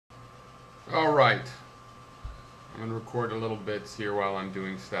All right. I'm going to record a little bits here while I'm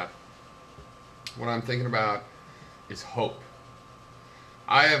doing stuff. What I'm thinking about is hope.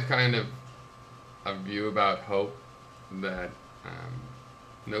 I have kind of a view about hope that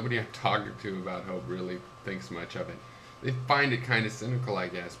nobody I'm talking to about hope really thinks much of it. They find it kind of cynical, I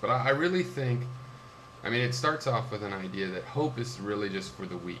guess. But I really think, I mean, it starts off with an idea that hope is really just for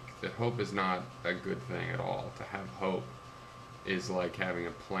the weak, that hope is not a good thing at all. To have hope is like having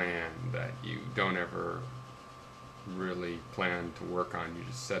a plan that you don't ever really plan to work on. You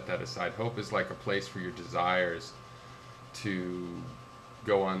just set that aside. Hope is like a place for your desires to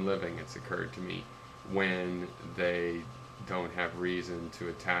go on living, it's occurred to me, when they don't have reason to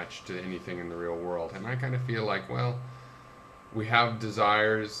attach to anything in the real world. And I kind of feel like, well, we have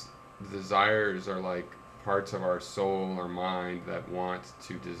desires. Desires are like parts of our soul or mind that want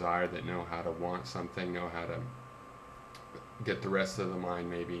to desire, that know how to want something, know how to get the rest of the mind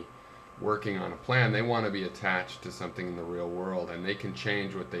maybe working on a plan. They want to be attached to something in the real world, and they can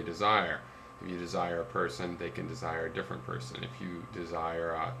change what they desire. If you desire a person, they can desire a different person. If you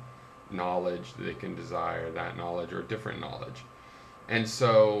desire knowledge, they can desire that knowledge or different knowledge. And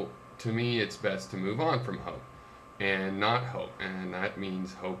so, to me, it's best to move on from hope and not hope. And that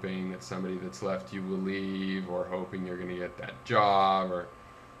means hoping that somebody that's left you will leave, or hoping you're going to get that job. Or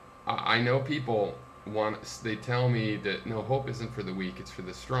I know people they tell me that no, hope isn't for the weak, it's for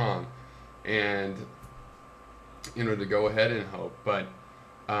the strong. And to go ahead and hope. But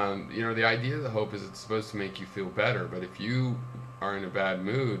the idea of the hope is it's supposed to make you feel better. But if you are in a bad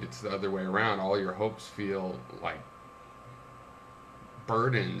mood, it's the other way around. All your hopes feel like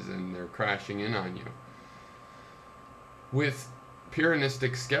burdens, and they're crashing in on you. With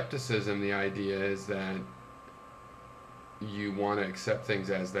Pyrrhonistic skepticism, the idea is that you want to accept things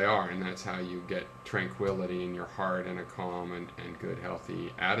as they are, and that's how you get tranquility in your heart and a calm and good,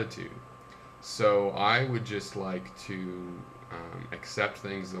 healthy attitude. So I would just like to accept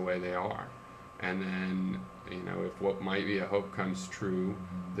things the way they are. And then, if what might be a hope comes true,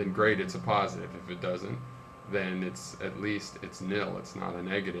 then great, it's a positive. If it doesn't, then at least it's nil, it's not a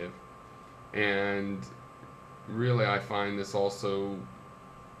negative. And really, I find this also,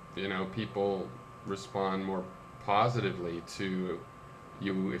 people respond more positively to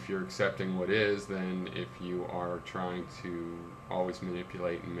you if you're accepting what is, than if you are trying to always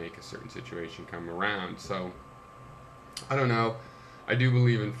manipulate and make a certain situation come around. So, I don't know. I do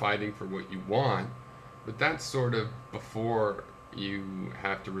believe in fighting for what you want, but that's sort of before you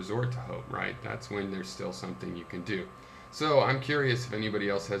have to resort to hope, right? That's when there's still something you can do. So I'm curious if anybody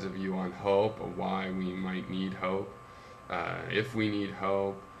else has a view on hope, or why we might need hope, if we need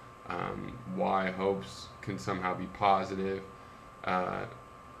hope, why hopes can somehow be positive.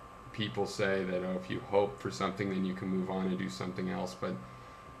 People say that if you hope for something, then you can move on and do something else. But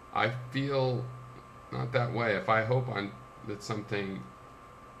I feel not that way. If I hope that something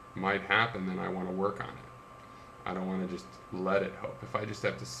might happen, then I want to work on it. I don't want to just let it hope. If I just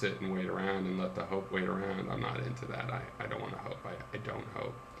have to sit and wait around and let the hope wait around, I'm not into that. I don't want to hope. I don't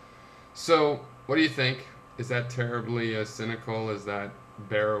hope. So, what do you think? Is that terribly cynical? Is that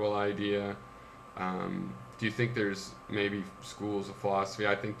bearable idea? Do you think there's maybe schools of philosophy?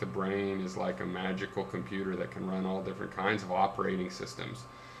 I think the brain is like a magical computer that can run all different kinds of operating systems.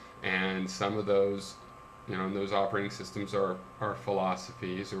 And some of those, and those operating systems are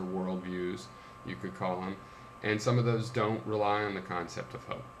philosophies or worldviews, you could call them. And some of those don't rely on the concept of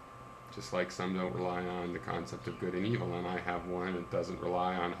hope. Just like some don't rely on the concept of good and evil. And I have one that doesn't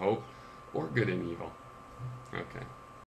rely on hope or good and evil. Okay.